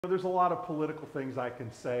There's a lot of political things I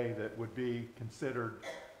can say that would be considered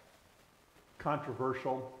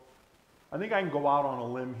controversial. I think I can go out on a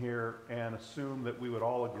limb here and assume that we would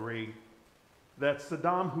all agree that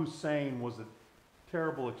Saddam Hussein was a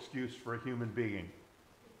terrible excuse for a human being.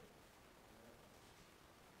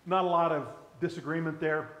 Not a lot of disagreement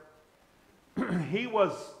there. He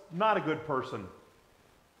was not a good person.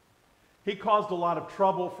 He caused a lot of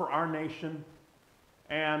trouble for our nation,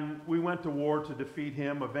 and we went to war to defeat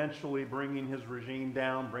him, eventually bringing his regime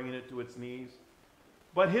down, bringing it to its knees.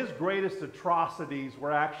 But his greatest atrocities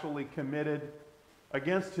were actually committed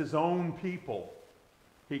against his own people.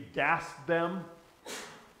 He gassed them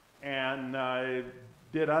and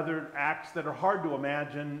did other acts that are hard to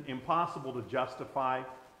imagine, impossible to justify.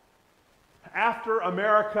 After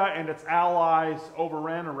America and its allies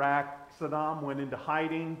overran Iraq, Saddam went into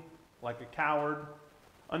hiding like a coward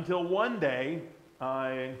until one day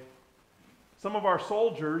some of our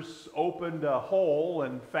soldiers opened a hole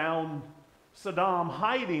and found Saddam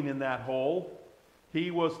hiding in that hole.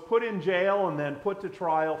 He was put in jail and then put to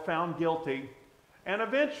trial, found guilty, and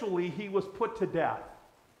eventually he was put to death.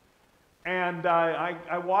 And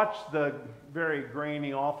I watched the very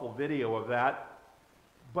grainy, awful video of that,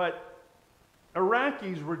 but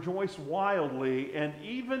Iraqis rejoice wildly, and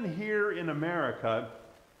even here in America,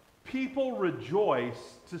 people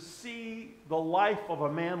rejoice to see the life of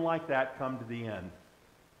a man like that come to the end.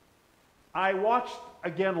 I watched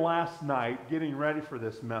again last night, getting ready for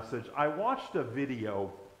this message, I watched a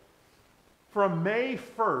video from May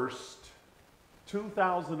 1st,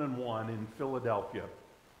 2001 in Philadelphia.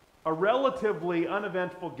 A relatively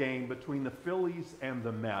uneventful game between the Phillies and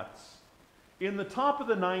the Mets. In the top of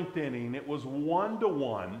the ninth inning, it was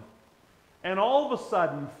 1-1. And all of a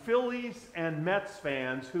sudden, Phillies and Mets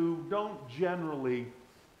fans who don't generally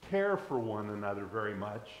care for one another very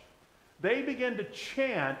much, they began to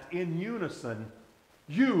chant in unison,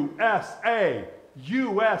 USA,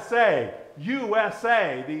 USA,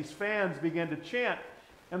 USA. These fans began to chant,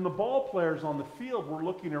 and the ball players on the field were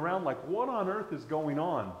looking around like, what on earth is going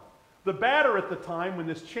on? The batter at the time when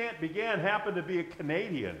this chant began happened to be a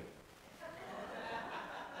Canadian.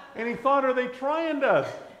 And he thought, are they trying to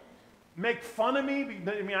make fun of me?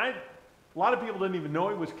 I mean, a lot of people didn't even know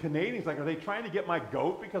he was Canadian. He's like, are they trying to get my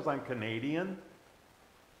goat because I'm Canadian?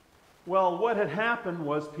 Well, what had happened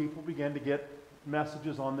was people began to get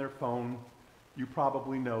messages on their phone. You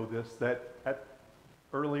probably know this, that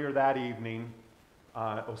earlier that evening,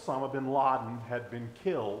 Osama bin Laden had been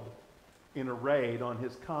killed in a raid on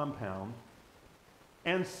his compound.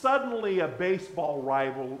 And suddenly a baseball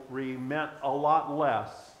rivalry meant a lot less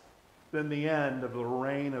than the end of the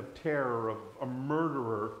reign of terror of a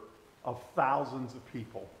murderer of thousands of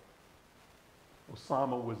people.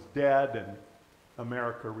 Osama was dead and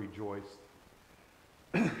America rejoiced.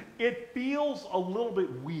 It feels a little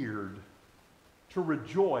bit weird to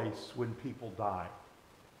rejoice when people die.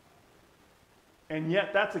 And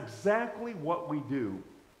yet that's exactly what we do.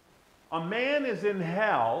 A man is in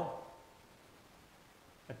hell.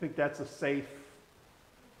 I think that's a safe.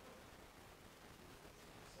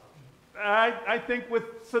 I think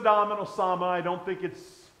with Saddam and Osama, I don't think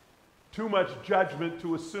it's too much judgment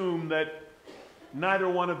to assume that neither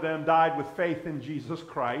one of them died with faith in Jesus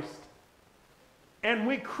Christ. And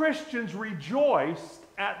we Christians rejoice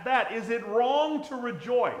at that. Is it wrong to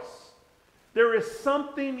rejoice? There is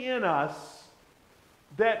something in us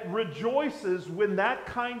that rejoices when that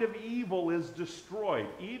kind of evil is destroyed.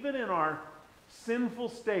 Even in our sinful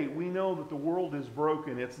state, we know that the world is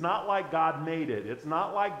broken. It's not like God made it. It's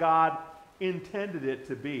not like God intended it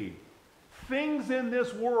to be. Things in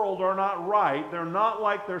this world are not right. They're not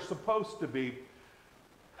like they're supposed to be.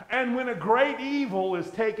 And when a great evil is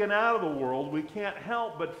taken out of the world, we can't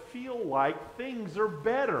help but feel like things are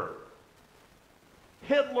better.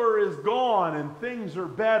 Hitler is gone and things are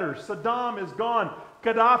better. Saddam is gone.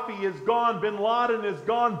 Gaddafi is gone. Bin Laden is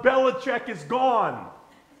gone. Belichick is gone.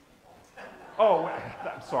 Oh,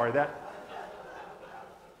 I'm sorry.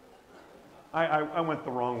 I went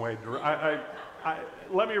the wrong way.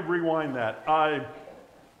 Let me rewind that.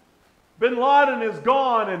 Bin Laden is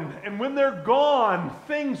gone, and when they're gone,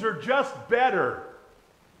 things are just better.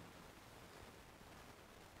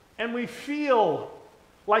 And we feel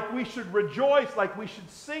like we should rejoice, like we should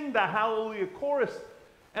sing the Hallelujah chorus.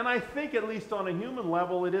 And I think, at least on a human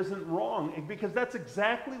level, it isn't wrong, because that's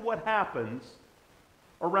exactly what happens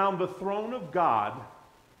around the throne of God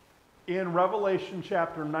in Revelation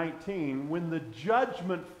chapter 19 when the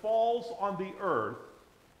judgment falls on the earth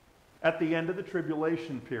at the end of the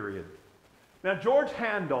tribulation period. Now, George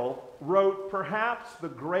Handel wrote perhaps the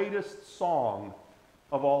greatest song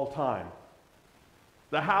of all time.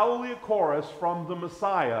 The Hallelujah chorus from the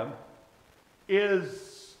Messiah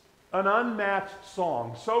is an unmatched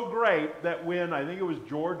song. So great that when, I think it was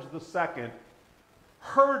George II,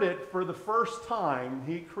 heard it for the first time,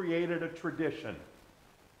 he created a tradition.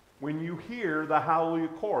 When you hear the Hallelujah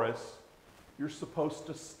chorus, you're supposed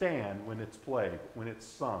to stand when it's played, when it's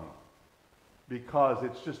sung. Because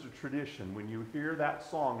it's just a tradition. When you hear that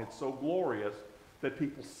song, it's so glorious that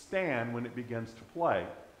people stand when it begins to play.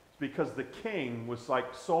 It's because the king was like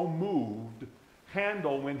so moved.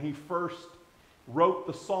 Handel, when he first wrote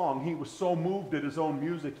the song, he was so moved at his own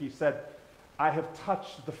music, he said, "I have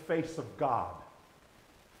touched the face of God."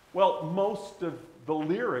 Well, most of the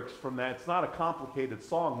lyrics from that, it's not a complicated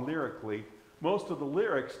song lyrically, most of the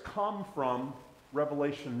lyrics come from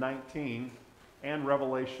Revelation 19 and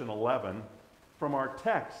Revelation 11 from our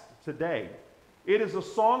text today. It is a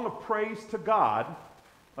song of praise to God,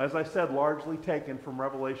 as I said, largely taken from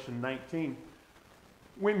Revelation 19.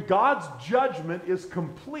 When God's judgment is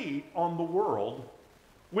complete on the world,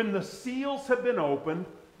 when the seals have been opened,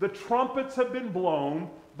 the trumpets have been blown,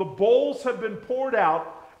 the bowls have been poured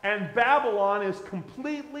out, and Babylon is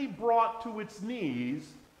completely brought to its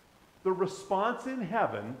knees, the response in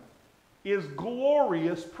heaven is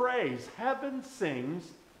glorious praise. Heaven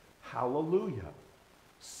sings hallelujah.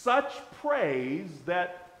 Such praise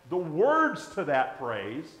that the words to that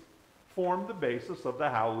praise form the basis of the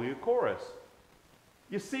Hallelujah chorus.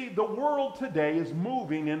 You see, the world today is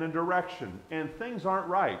moving in a direction, and things aren't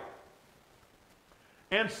right.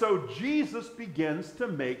 And so Jesus begins to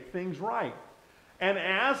make things right. And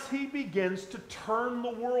as he begins to turn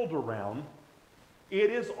the world around, it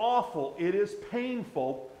is awful, it is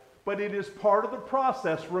painful, but it is part of the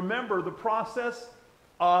process. Remember, the process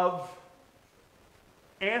of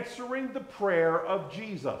answering the prayer of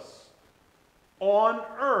Jesus on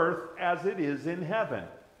earth as it is in heaven.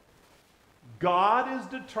 God is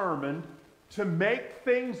determined to make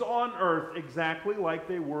things on earth exactly like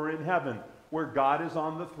they were in heaven, where God is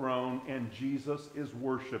on the throne and Jesus is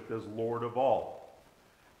worshiped as Lord of all.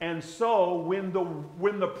 And so when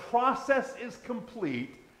the process is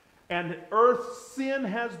complete and earth's sin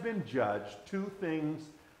has been judged, two things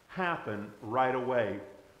happen right away.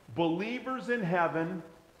 Believers in heaven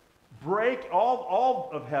all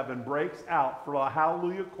of heaven breaks out for a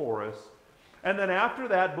hallelujah chorus. And then after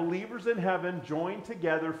that, believers in heaven join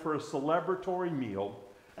together for a celebratory meal.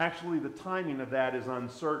 Actually, the timing of that is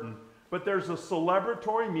uncertain. But there's a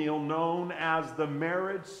celebratory meal known as the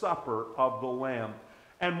marriage supper of the Lamb.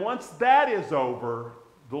 And once that is over,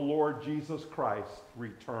 the Lord Jesus Christ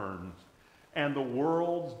returns. And the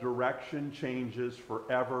world's direction changes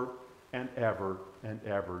forever and ever and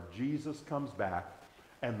ever. Jesus comes back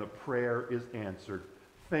and the prayer is answered.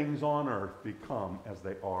 Things on earth become as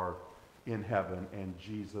they are in heaven, and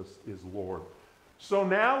Jesus is Lord. So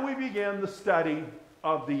now we begin the study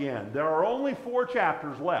of the end. There are only 4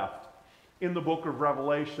 chapters left in the book of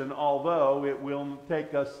Revelation, although it will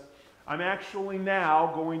take us, I'm actually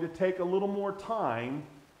now going to take a little more time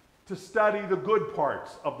to study the good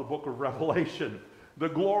parts of the book of Revelation, the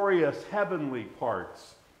glorious heavenly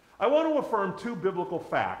parts. I want to affirm 2 biblical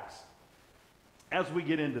facts as we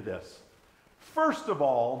get into this. First of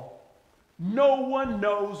all, no one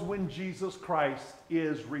knows when Jesus Christ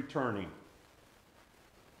is returning.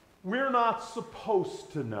 We're not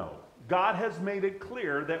supposed to know. God has made it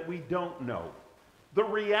clear that we don't know. The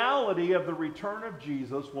reality of the return of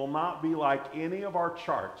Jesus will not be like any of our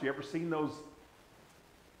charts. You ever seen those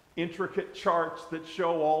intricate charts that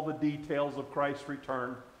show all the details of Christ's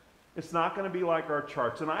return? It's not going to be like our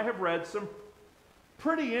charts. And I have read some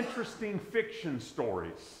pretty interesting fiction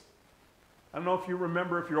stories. I don't know if you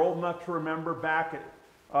remember, if you're old enough to remember back at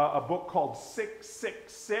a book called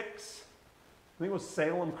 666. I think it was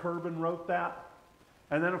Salem Kirban wrote that.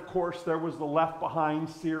 And then, of course, there was the Left Behind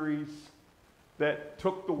series that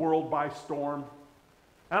took the world by storm.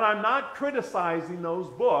 And I'm not criticizing those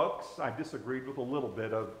books. I disagreed with a little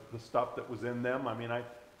bit of the stuff that was in them. I mean,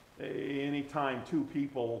 anytime 2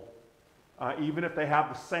 people, even if they have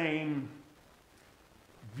the same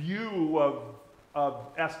view of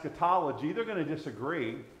eschatology, they're going to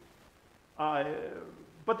disagree.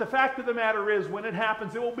 But the fact of the matter is, when it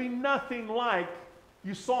happens, it will be nothing like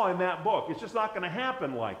you saw in that book. It's just not going to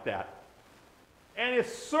happen like that. And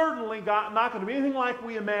it's certainly not going to be anything like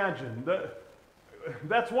we imagined.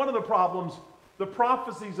 That's one of the problems. The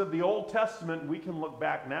prophecies of the Old Testament, we can look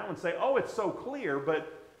back now and say, oh, it's so clear,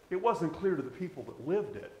 but it wasn't clear to the people that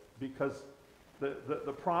lived it, because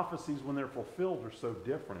the prophecies, when they're fulfilled, are so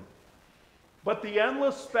different. But the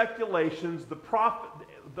endless speculations, the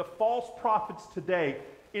false prophets today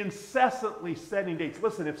incessantly setting dates.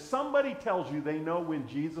 Listen, if somebody tells you they know when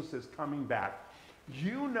Jesus is coming back,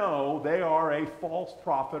 you know they are a false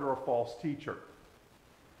prophet or a false teacher.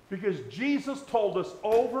 Because Jesus told us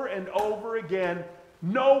over and over again,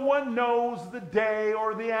 no one knows the day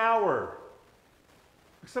or the hour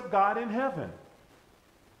except God in heaven.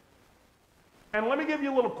 And let me give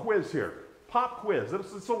you a little quiz here. Pop quiz.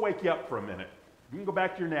 This will wake you up for a minute. You can go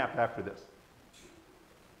back to your nap after this.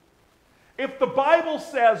 If the Bible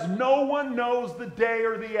says no one knows the day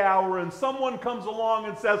or the hour, and someone comes along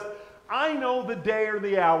and says, I know the day or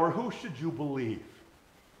the hour, who should you believe?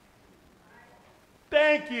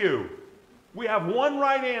 Thank you. We have one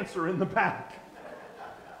right answer in the back.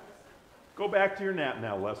 Go back to your nap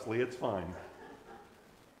now, Leslie. It's fine.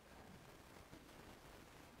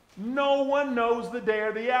 No one knows the day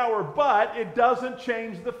or the hour, but it doesn't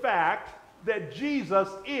change the fact that Jesus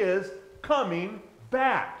is coming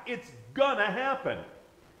back. It's gonna happen.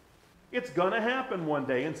 It's gonna happen one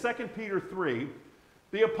day. In 2 Peter 3,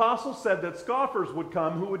 the apostle said that scoffers would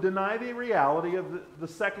come who would deny the reality of the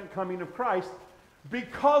second coming of Christ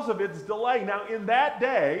because of its delay. Now, in that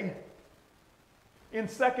day, in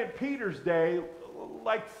 2 Peter's day,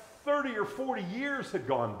 like 30 or 40 years had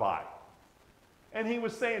gone by. And he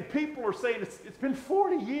was saying, people are saying, it's been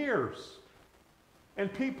 40 years.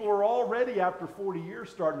 And people are already, after 40 years,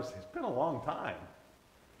 starting to say, it's been a long time.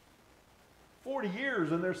 40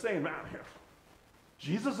 years, and they're saying, man,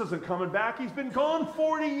 Jesus isn't coming back. He's been gone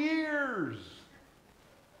 40 years.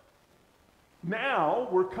 Now,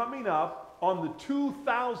 we're coming up on the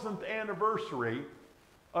 2000th anniversary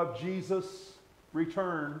of Jesus'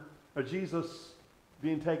 return, of Jesus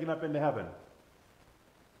being taken up into heaven.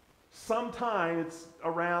 Sometime it's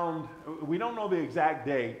around, we don't know the exact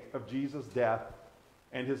date of Jesus' death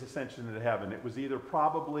and his ascension into heaven. It was either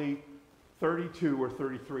probably 32 or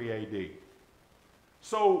 33 AD.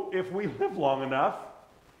 So if we live long enough,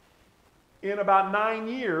 in about 9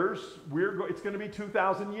 years, it's going to be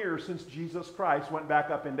 2,000 years since Jesus Christ went back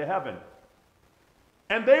up into heaven.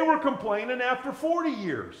 And they were complaining after 40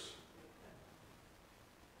 years.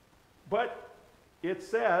 But it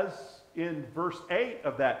says in verse 8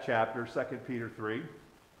 of that chapter, 2 Peter 3,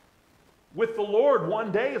 with the Lord,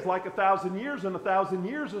 one day is like 1,000 years, and 1,000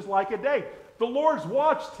 years is like a day. The Lord's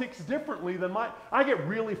watch ticks differently than mine. I get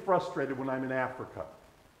really frustrated when I'm in Africa.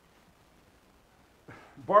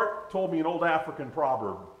 Bart told me an old African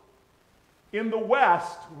proverb. In the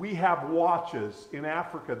West, we have watches. In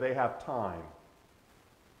Africa, they have time.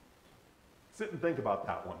 Sit and think about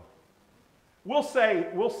that one. We'll say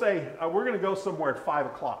we're going to go somewhere at 5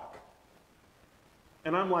 o'clock.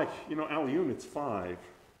 And I'm like, Alioune, it's 5.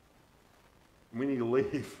 We need to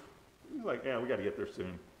leave. He's like, yeah, we got to get there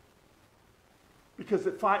soon. Because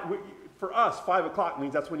at 5, for us, 5 o'clock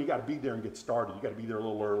means that's when you got to be there and get started. You got to be there a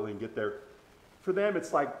little early and get there. For them,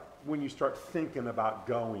 it's like when you start thinking about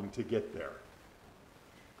going to get there.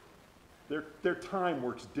 Their time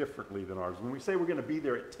works differently than ours. When we say we're going to be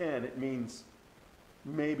there at 10, it means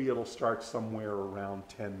maybe it'll start somewhere around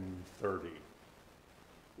 10:30.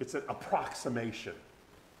 It's an approximation.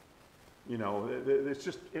 It's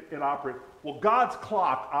just, it operates. Well, God's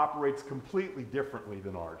clock operates completely differently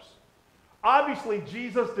than ours. Obviously,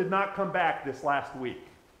 Jesus did not come back this last week.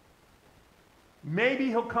 Maybe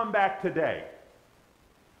he'll come back today.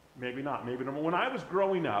 Maybe not. Maybe not. When I was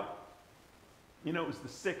growing up, it was the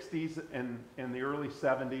 60s and the early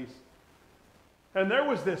 70s. And there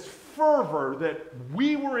was this fervor that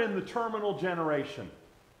we were in the terminal generation.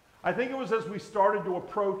 I think it was as we started to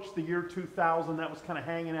approach the year 2000, that was kind of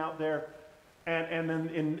hanging out there. And then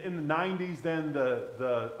in the 90s, then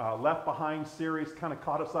the Left Behind series kind of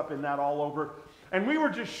caught us up in that all over. And we were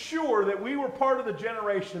just sure that we were part of the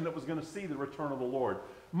generation that was going to see the return of the Lord.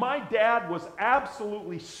 My dad was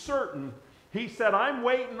absolutely certain. He said, I'm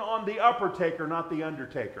waiting on the upper taker, not the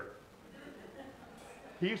undertaker.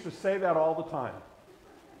 He used to say that all the time.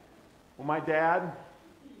 Well, my dad,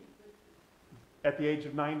 at the age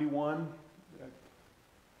of 91,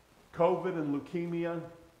 COVID and leukemia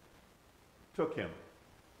took him.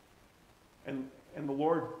 And the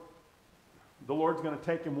Lord's going to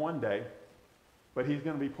take him one day, but he's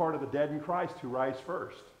going to be part of the dead in Christ who rise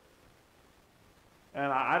first.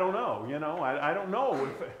 And I don't know, I don't know.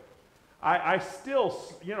 I still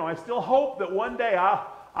hope that one day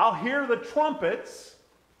I'll hear the trumpets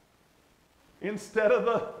instead of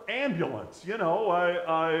the ambulance.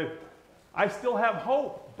 I still have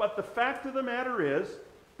hope. But the fact of the matter is,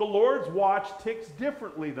 the Lord's watch ticks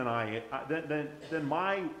differently than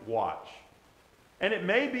my watch. And it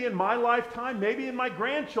may be in my lifetime, maybe in my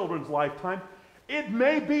grandchildren's lifetime. It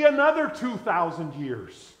may be another 2,000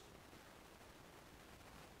 years.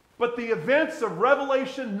 But the events of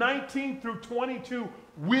Revelation 19 through 22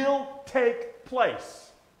 will take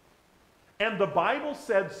place. And the Bible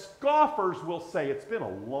said scoffers will say, it's been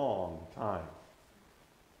a long time.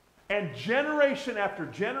 And generation after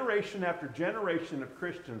generation after generation of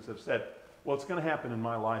Christians have said, well, it's going to happen in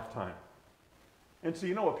my lifetime. And so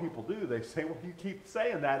you know what people do? They say, well, you keep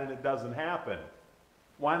saying that and it doesn't happen.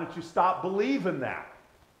 Why don't you stop believing that?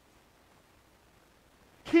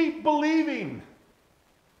 Keep believing.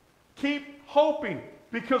 Keep hoping.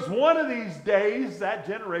 Because one of these days, that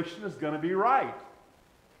generation is going to be right.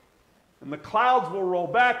 And the clouds will roll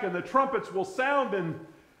back and the trumpets will sound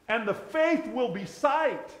and the faith will be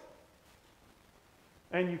sight.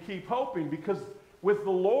 And you keep hoping, because with the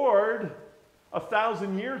Lord,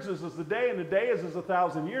 1,000 years is as a day, and a day is as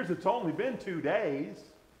 1,000 years. It's only been 2 days.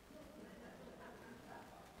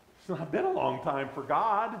 It's not been a long time for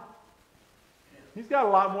God. He's got a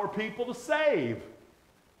lot more people to save.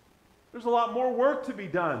 There's a lot more work to be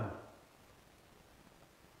done.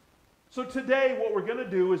 So today what we're going to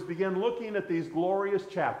do is begin looking at these glorious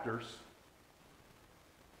chapters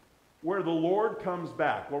where the Lord comes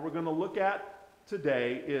back. What we're going to look at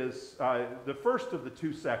today is the first of the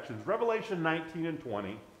two sections. Revelation 19 and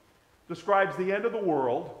 20 describes the end of the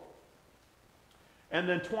world. And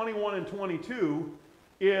then 21 and 22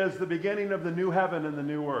 is the beginning of the new heaven and the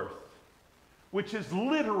new earth, which is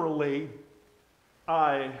literally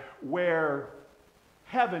where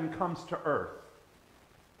heaven comes to earth.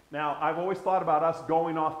 Now, I've always thought about us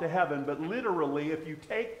going off to heaven, but literally, if you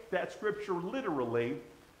take that scripture literally,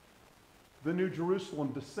 the New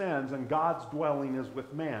Jerusalem descends and God's dwelling is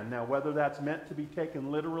with man. Now, whether that's meant to be taken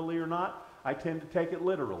literally or not, I tend to take it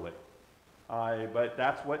literally. But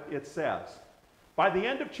that's what it says. By the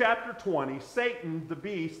end of chapter 20, Satan, the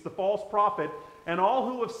beast, the false prophet, and all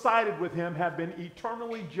who have sided with him have been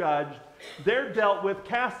eternally judged. They're dealt with,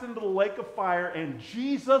 cast into the lake of fire, and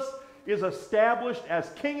Jesus is established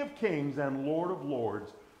as King of Kings and Lord of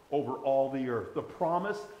Lords over all the earth. The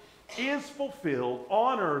promise is fulfilled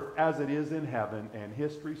on earth as it is in heaven, and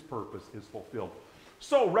history's purpose is fulfilled.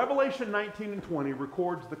 So Revelation 19 and 20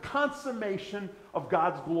 records the consummation of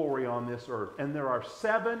God's glory on this earth, and there are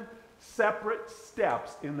 7 separate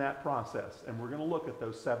steps in that process, and we're going to look at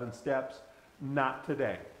those 7 steps. Not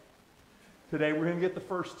today. Today we're going to get the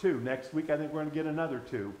first 2. Next week I think we're going to get another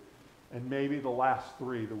 2. And maybe the last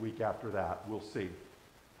 3 the week after that. We'll see.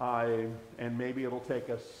 And maybe it'll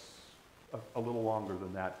take us a little longer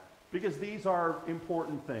than that, because these are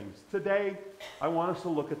important things. Today I want us to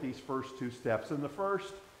look at these first 2 steps. And the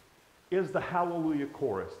first is the Hallelujah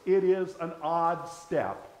chorus. It is an odd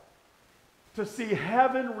step to see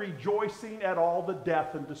heaven rejoicing at all the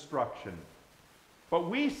death and destruction. But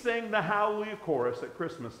we sing the Hallelujah chorus at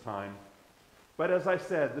Christmas time. But as I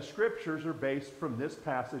said, the scriptures are based from this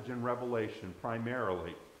passage in Revelation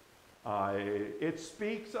primarily. It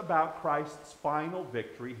speaks about Christ's final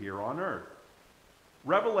victory here on earth.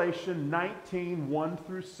 Revelation 19, 1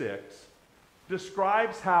 through 6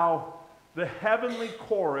 describes how the heavenly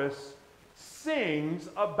chorus sings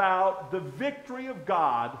about the victory of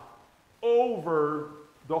God over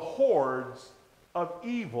the hordes of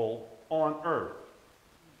evil on earth.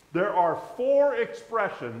 There are 4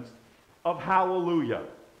 expressions of hallelujah.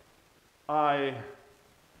 4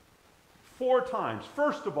 times.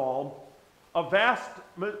 First of all, a vast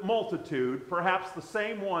multitude, perhaps the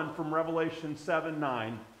same one from Revelation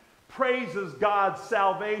 7:9, praises God's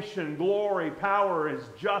salvation, glory, power, his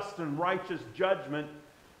just and righteous judgment,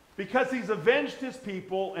 because he's avenged his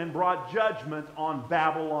people and brought judgment on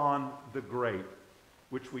Babylon the Great,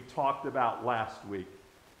 which we talked about last week.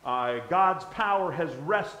 God's power has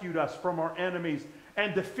rescued us from our enemies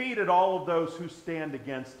and defeated all of those who stand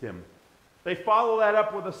against him. They follow that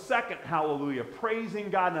up with a second hallelujah, praising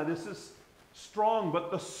God. Now this is strong, but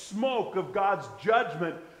the smoke of God's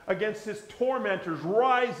judgment against his tormentors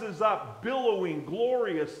rises up, billowing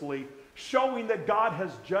gloriously, showing that God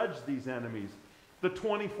has judged these enemies. The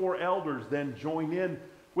 24 elders then join in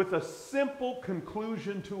with a simple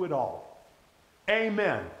conclusion to it all.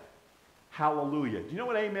 Amen. Hallelujah. Do you know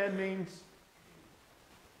what amen means?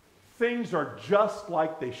 Things are just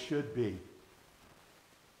like they should be.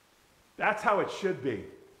 That's how it should be.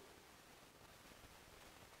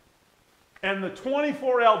 And the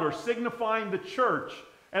 24 elders, signifying the church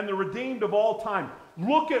and the redeemed of all time,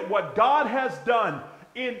 look at what God has done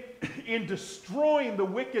in destroying the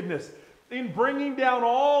wickedness, in bringing down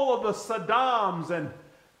all of the Saddams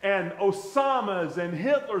and Osamas and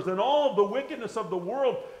Hitlers and all of the wickedness of the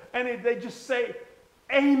world. And they just say,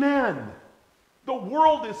 amen. The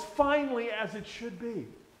world is finally as it should be.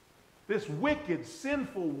 This wicked,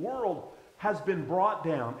 sinful world has been brought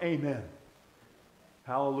down. Amen.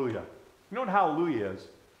 Hallelujah. You know what hallelujah is?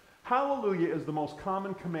 Hallelujah is the most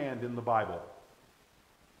common command in the Bible.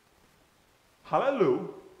 Hallelujah.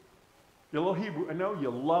 Your little Hebrew, I know you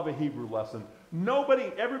love a Hebrew lesson.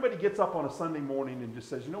 Everybody gets up on a Sunday morning and just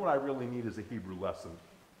says, you know what I really need is a Hebrew lesson.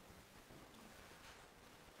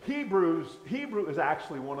 Hebrew is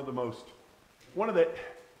actually one of the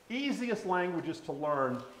easiest languages to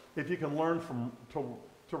learn if you can learn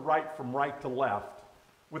to write from right to left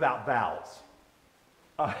without vowels.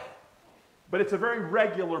 But it's a very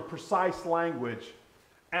regular, precise language.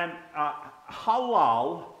 And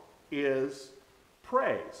halal is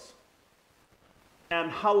praise. And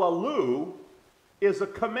hallelu is a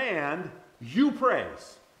command, you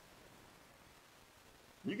praise.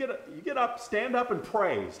 You get up, stand up and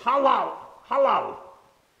praise. Halal, halal,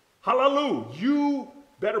 hallelu. You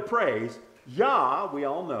better praise. Yah, we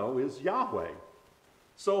all know, is Yahweh.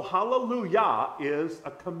 So hallelujah is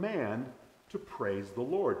a command to praise the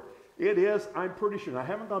Lord. It is, I'm pretty sure, and I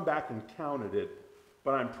haven't gone back and counted it,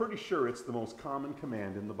 but I'm pretty sure it's the most common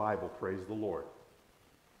command in the Bible, praise the Lord.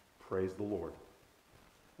 Praise the Lord.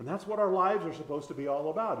 And that's what our lives are supposed to be all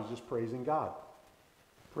about, is just praising God.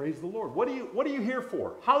 Praise the Lord. What are you here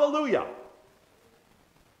for? Hallelujah.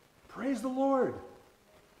 Praise the Lord.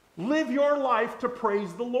 Live your life to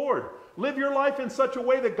praise the Lord. Live your life in such a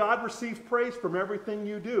way that God receives praise from everything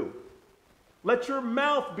you do. Let your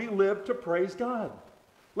mouth be lived to praise God.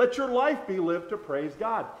 Let your life be lived to praise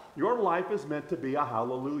God. Your life is meant to be a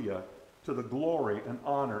hallelujah to the glory and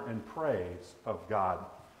honor and praise of God.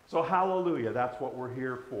 So hallelujah, that's what we're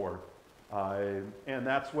here for. And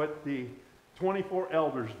that's what the 24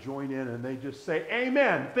 elders join in and they just say,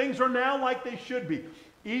 amen. Things are now like they should be.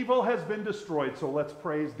 Evil has been destroyed, so let's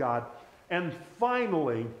praise God. And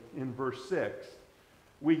finally, in verse 6,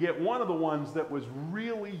 we get one of the ones that was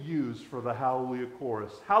really used for the hallelujah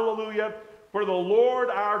chorus. Hallelujah, for the Lord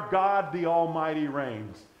our God, the Almighty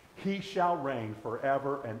reigns. He shall reign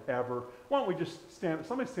forever and ever. Why don't we just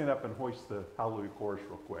somebody stand up and hoist the hallelujah chorus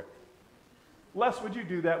real quick. Les, would you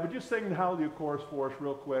do that? Would you sing the hallelujah chorus for us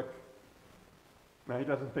real quick? No, he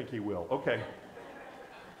doesn't think he will. Okay.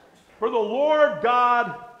 For the Lord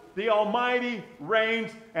God, the Almighty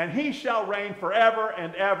reigns, and he shall reign forever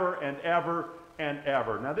and ever and ever and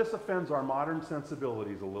ever. Now, this offends our modern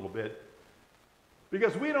sensibilities a little bit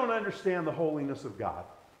because we don't understand the holiness of God.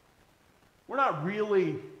 We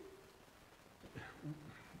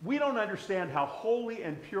don't understand how holy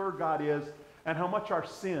and pure God is and how much our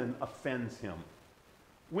sin offends him.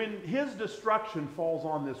 When his destruction falls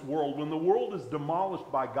on this world, when the world is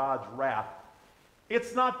demolished by God's wrath,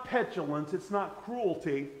 it's not petulance, it's not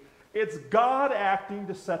cruelty, it's God acting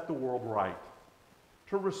to set the world right,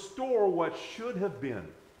 to restore what should have been,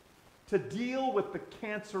 to deal with the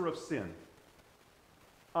cancer of sin.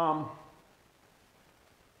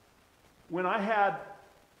 When I had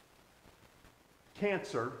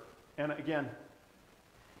cancer, and again,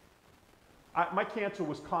 my cancer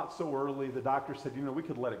was caught so early, the doctor said, you know, we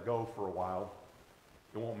could let it go for a while.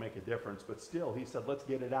 It won't make a difference, but still, he said, let's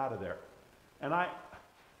get it out of there. And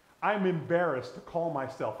I'm embarrassed to call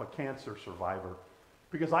myself a cancer survivor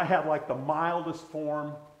because I had like the mildest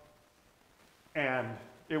form and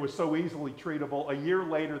it was so easily treatable. A year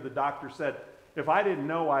later, the doctor said, if I didn't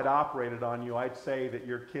know I'd operated on you, I'd say that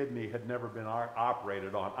your kidney had never been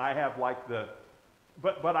operated on. I have like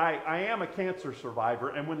but I am a cancer survivor,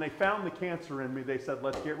 and when they found the cancer in me, they said,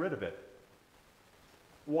 let's get rid of it.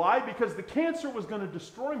 Why? Because the cancer was going to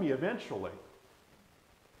destroy me eventually.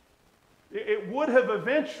 It would have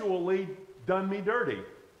eventually done me dirty.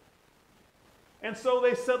 And so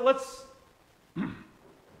they said,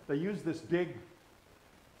 they used this big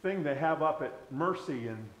thing they have up at Mercy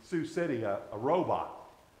in Sioux City, a robot.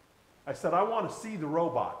 I said, I want to see the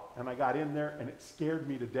robot. And I got in there and it scared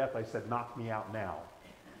me to death. I said, knock me out now.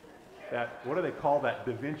 What do they call that,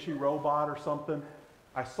 Da Vinci robot or something?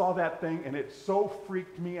 I saw that thing and it so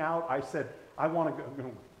freaked me out. I said, I want to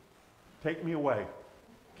go, take me away.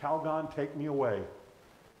 Calgon, take me away.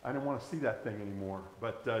 I didn't want to see that thing anymore.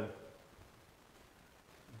 But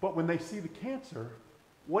when they see the cancer,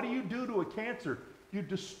 what do you do to a cancer? You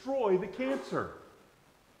destroy the cancer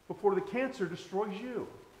before the cancer destroys you.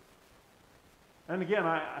 And again,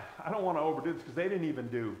 I don't want to overdo this because I didn't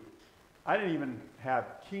even have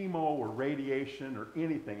chemo or radiation or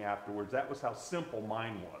anything afterwards. That was how simple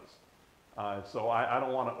mine was. So I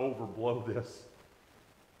don't want to overblow this.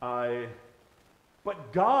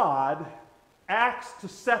 But God acts to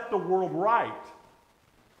set the world right.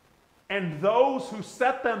 And those who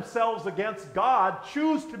set themselves against God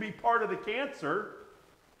choose to be part of the cancer.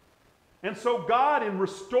 And so God, in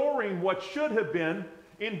restoring what should have been,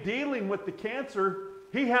 in dealing with the cancer,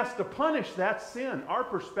 he has to punish that sin. Our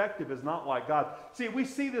perspective is not like God. See, we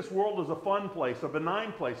see this world as a fun place, a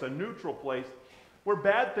benign place, a neutral place, where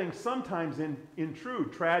bad things sometimes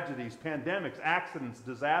intrude, tragedies, pandemics, accidents,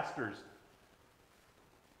 disasters,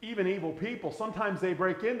 even evil people. Sometimes they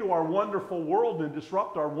break into our wonderful world and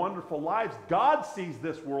disrupt our wonderful lives. God sees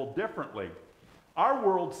this world differently. Our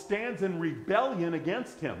world stands in rebellion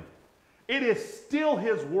against him. It is still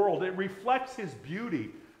his world. It reflects his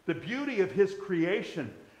beauty, the beauty of his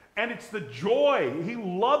creation. And it's the joy. He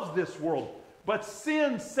loves this world. But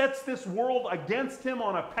sin sets this world against him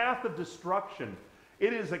on a path of destruction.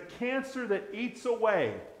 It is a cancer that eats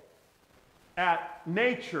away at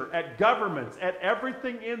nature, at governments, at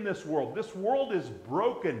everything in this world. This world is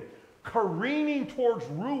broken, careening towards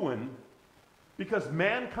ruin because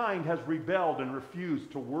mankind has rebelled and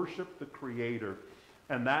refused to worship the Creator.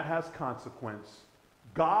 And that has consequence.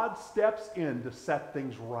 God steps in to set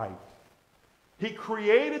things right. He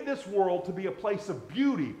created this world to be a place of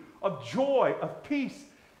beauty, of joy, of peace,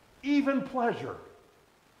 even pleasure.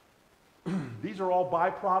 These are all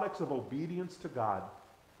byproducts of obedience to God.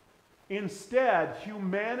 Instead,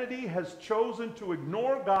 humanity has chosen to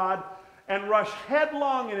ignore God and rush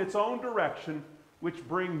headlong in its own direction, which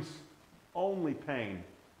brings only pain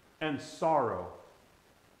and sorrow.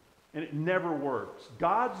 And it never works.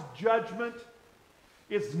 God's judgment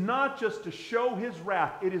is not just to show his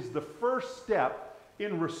wrath. It is the first step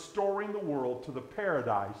in restoring the world to the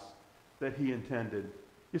paradise that he intended.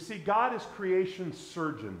 You see, God is creation's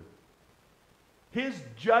surgeon. His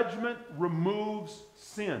judgment removes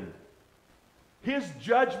sin. His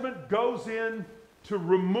judgment goes in to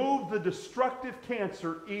remove the destructive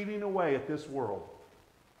cancer eating away at this world,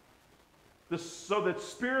 so that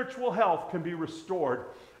spiritual health can be restored.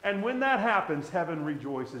 And when that happens, heaven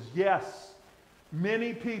rejoices. Yes,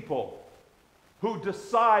 many people who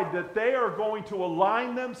decide that they are going to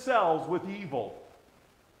align themselves with evil,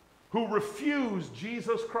 who refuse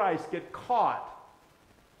Jesus Christ, get caught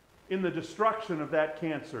in the destruction of that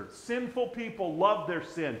cancer. Sinful people love their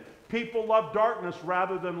sin. People love darkness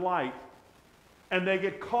rather than light. And they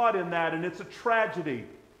get caught in that, and it's a tragedy.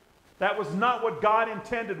 That was not what God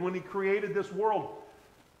intended when he created this world.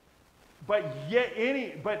 But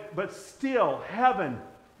still, heaven,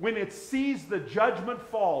 when it sees the judgment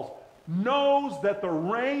falls, knows that the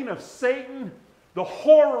reign of Satan, the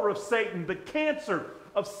horror of Satan, the cancer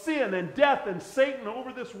of sin and death and Satan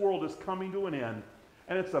over this world is coming to an end.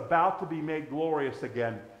 And it's about to be made glorious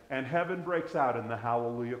again. And heaven breaks out in the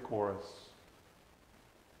hallelujah chorus.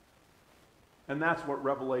 And that's what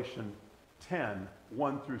Revelation 10,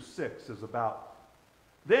 1 through 6 is about.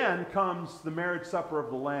 Then comes the marriage supper of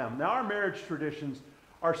the Lamb. Now, our marriage traditions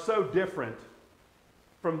are so different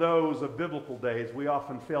from those of biblical days. We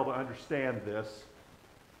often fail to understand this.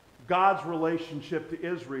 God's relationship to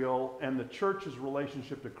Israel and the church's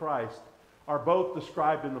relationship to Christ are both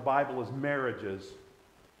described in the Bible as marriages.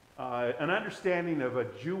 An understanding of a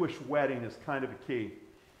Jewish wedding is kind of a key.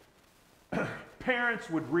 Parents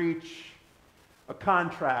would reach a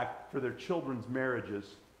contract for their children's marriages,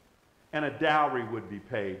 and a dowry would be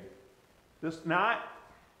paid. I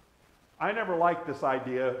never liked this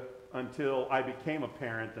idea until I became a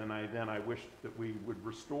parent, and then I wished that we would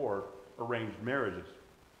restore arranged marriages.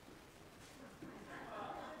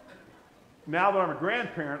 Now that I'm a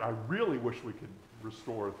grandparent, I really wish we could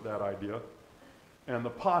restore that idea. And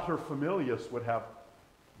the pater familias would have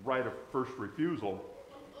right of first refusal.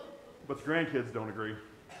 But the grandkids don't agree.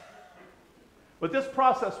 But this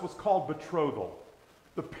process was called betrothal.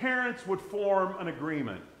 The parents would form an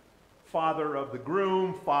agreement. Father of the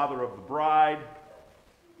groom, father of the bride.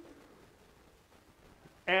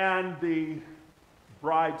 And the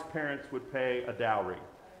bride's parents would pay a dowry.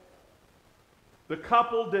 The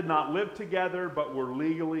couple did not live together, but were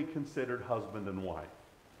legally considered husband and wife.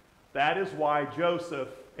 That is why Joseph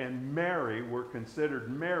and Mary were considered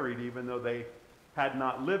married, even though they had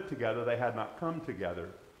not lived together, they had not come together.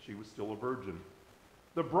 She was still a virgin.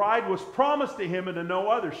 The bride was promised to him and to no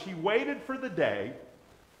other. She waited for the day,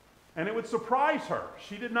 and it would surprise her.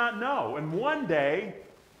 She did not know. And one day,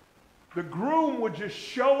 the groom would just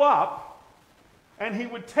show up, and he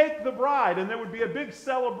would take the bride, and there would be a big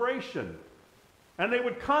celebration. And they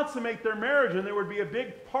would consummate their marriage, and there would be a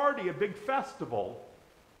big party, a big festival,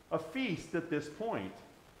 a feast at this point.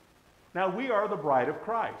 Now, we are the bride of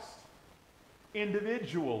Christ.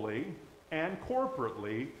 Individually and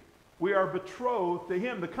corporately, we are betrothed to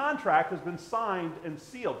him. The contract has been signed and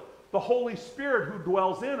sealed. The Holy Spirit who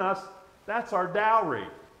dwells in us, that's our dowry.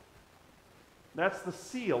 That's the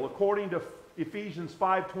seal. According to Ephesians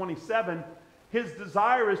 5:27, his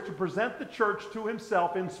desire is to present the church to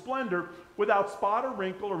himself in splendor, without spot or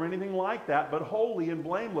wrinkle or anything like that, but holy and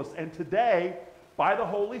blameless. And today, by the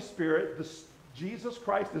Holy Spirit, Jesus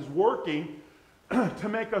Christ is working to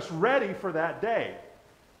make us ready for that day.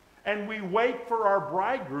 And we wait for our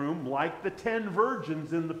bridegroom like the 10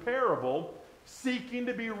 virgins in the parable, seeking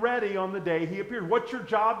to be ready on the day he appears. What's your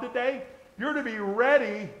job today? You're to be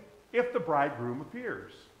ready if the bridegroom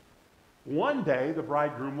appears. One day the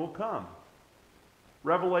bridegroom will come.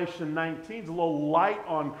 Revelation 19 is a little light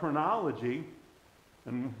on chronology,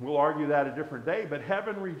 and we'll argue that a different day, but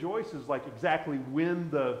heaven rejoices like exactly when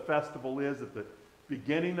the festival is, at the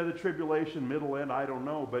beginning of the tribulation, middle, end, I don't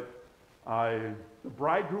know, but the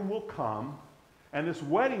bridegroom will come, and this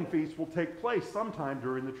wedding feast will take place sometime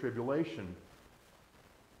during the tribulation.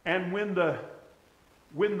 And when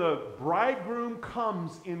the bridegroom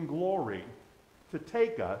comes in glory to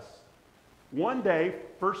take us, one day,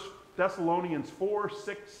 1 Thessalonians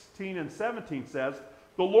 4:16 and 17 says,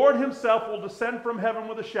 the Lord himself will descend from heaven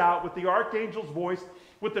with a shout, with the archangel's voice,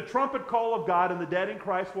 with the trumpet call of God, and the dead in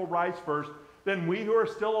Christ will rise first. Then we who are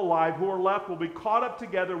still alive, who are left, will be caught up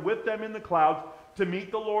together with them in the clouds to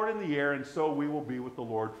meet the Lord in the air, and so we will be with the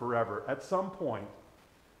Lord forever. At some point,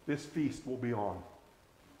 this feast will be on.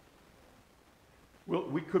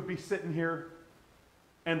 We could be sitting here,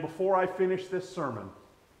 and before I finish this sermon,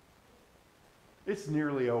 it's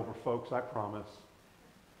nearly over, folks, I promise.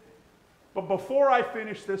 But before I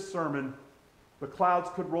finish this sermon, the clouds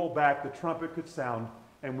could roll back, the trumpet could sound,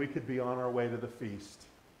 and we could be on our way to the feast.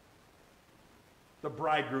 The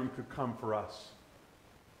bridegroom could come for us.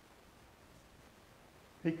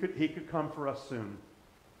 He could come for us soon.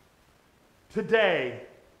 Today,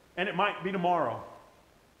 and it might be tomorrow,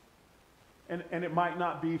 and it might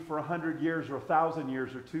not be for 100 years or 1,000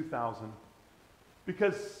 years or 2,000,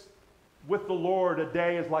 because with the Lord, a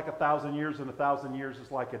day is like 1,000 years, and 1,000 years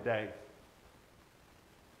is like a day.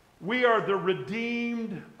 We are the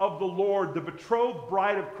redeemed of the Lord, the betrothed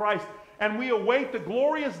bride of Christ, and we await the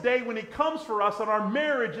glorious day when he comes for us and our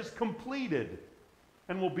marriage is completed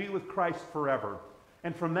and we'll be with Christ forever.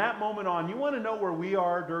 And from that moment on, you want to know where we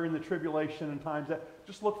are during the tribulation and times that,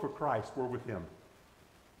 just look for Christ. We're with him.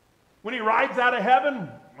 When he rides out of heaven,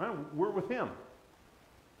 well, we're with him.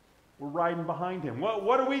 We're riding behind him.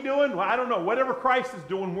 What are we doing? Well, I don't know. Whatever Christ is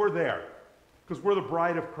doing, we're there, because we're the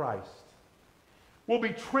bride of Christ. We'll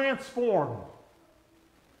be transformed.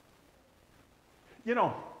 You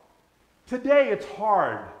know, today it's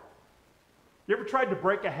hard. You ever tried to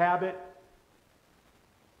break a habit?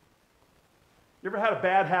 You ever had a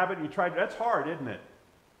bad habit and you tried? That's hard, isn't it?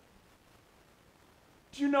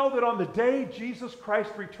 Do you know that on the day Jesus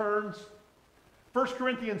Christ returns, 1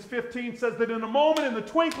 Corinthians 15 says that in a moment, in the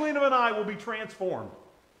twinkling of an eye, we'll be transformed.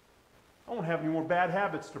 I won't have any more bad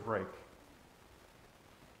habits to break.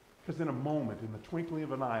 Because in a moment, in the twinkling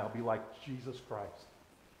of an eye, I'll be like Jesus Christ.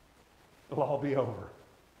 It'll all be over.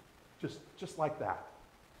 Just like that.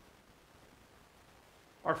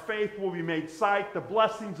 Our faith will be made sight. The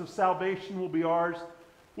blessings of salvation will be ours.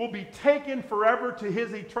 We'll be taken forever to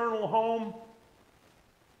his eternal home.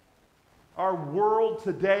 Our world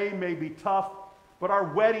today may be tough, but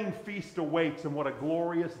our wedding feast awaits, and what a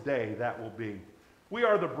glorious day that will be. We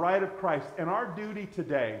are the bride of Christ, and our duty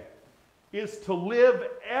today is to live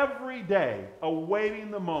every day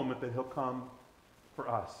awaiting the moment that he'll come for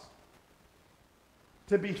us.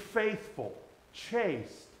 To be faithful,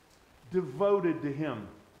 chaste, devoted to him.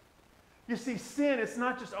 You see, sin, it's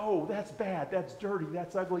not just, oh, that's bad, that's dirty,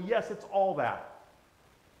 that's ugly. Yes, it's all that.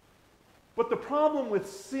 But the problem with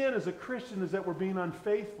sin as a Christian is that we're being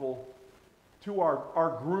unfaithful to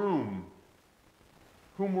our groom,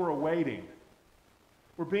 whom we're awaiting.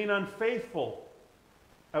 We're being unfaithful.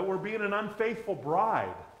 We're being an unfaithful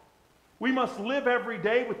bride. We must live every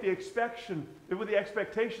day with the expectation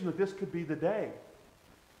that this could be the day.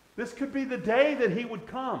 This could be the day that he would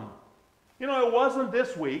come. You know, it wasn't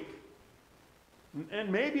this week, and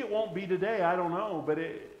maybe it won't be today, I don't know, but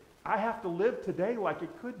I have to live today like it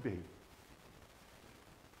could be.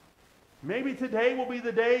 Maybe today will be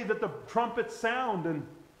the day that the trumpets sound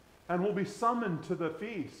and we'll be summoned to the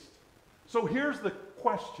feast. So here's the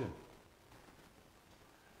question.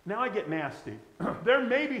 Now I get nasty. There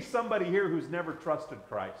may be somebody here who's never trusted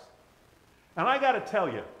Christ. And I got to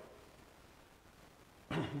tell you,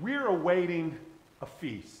 we're awaiting a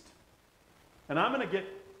feast. And I'm going to get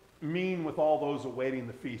mean with all those awaiting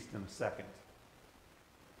the feast in a second.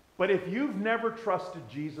 But if you've never trusted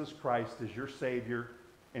Jesus Christ as your Savior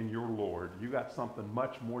and your Lord, you got something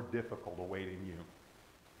much more difficult awaiting you.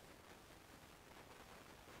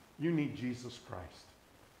 You need Jesus Christ.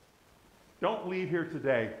 Don't leave here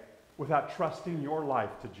today without trusting your life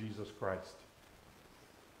to Jesus Christ.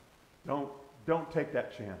 Don't take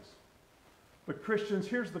that chance. But Christians,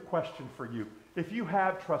 here's the question for you. If you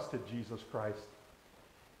have trusted Jesus Christ,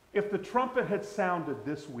 if the trumpet had sounded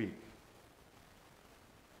this week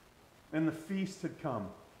and the feast had come,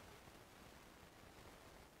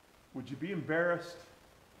 would you be embarrassed?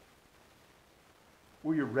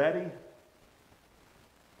 Were you ready?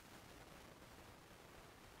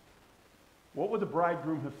 What would the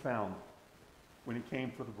bridegroom have found when he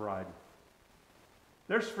came for the bride?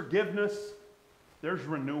 There's forgiveness. There's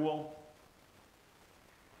renewal.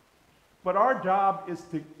 But our job is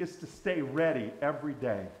to stay ready every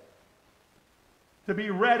day. To be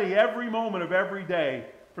ready every moment of every day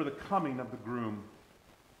for the coming of the groom.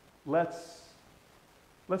 Let's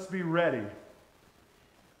be ready.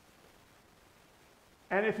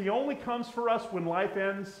 And if he only comes for us when life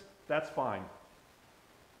ends, that's fine.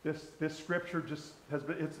 This scripture just has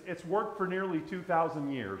been, it's worked for nearly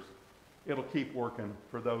 2,000 years. It'll keep working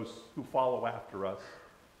for those who follow after us.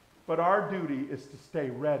 But our duty is to stay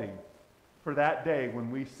ready for that day when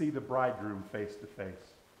we see the bridegroom face to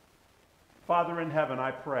face. Father in heaven, I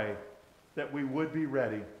pray that we would be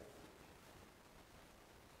ready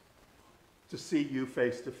to see you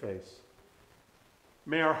face to face.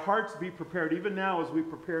 May our hearts be prepared, even now as we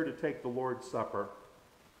prepare to take the Lord's Supper.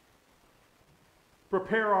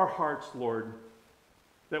 Prepare our hearts, Lord,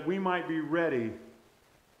 that we might be ready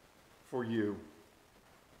for you.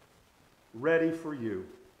 Ready for you.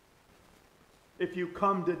 If you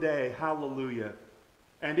come today, hallelujah.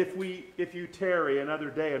 And if you tarry another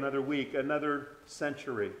day, another week, another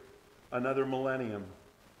century, another millennium,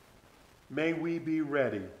 may we be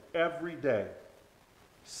ready every day,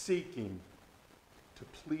 seeking to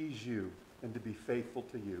please you and to be faithful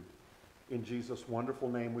to you. In Jesus' wonderful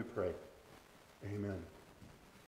name we pray. Amen.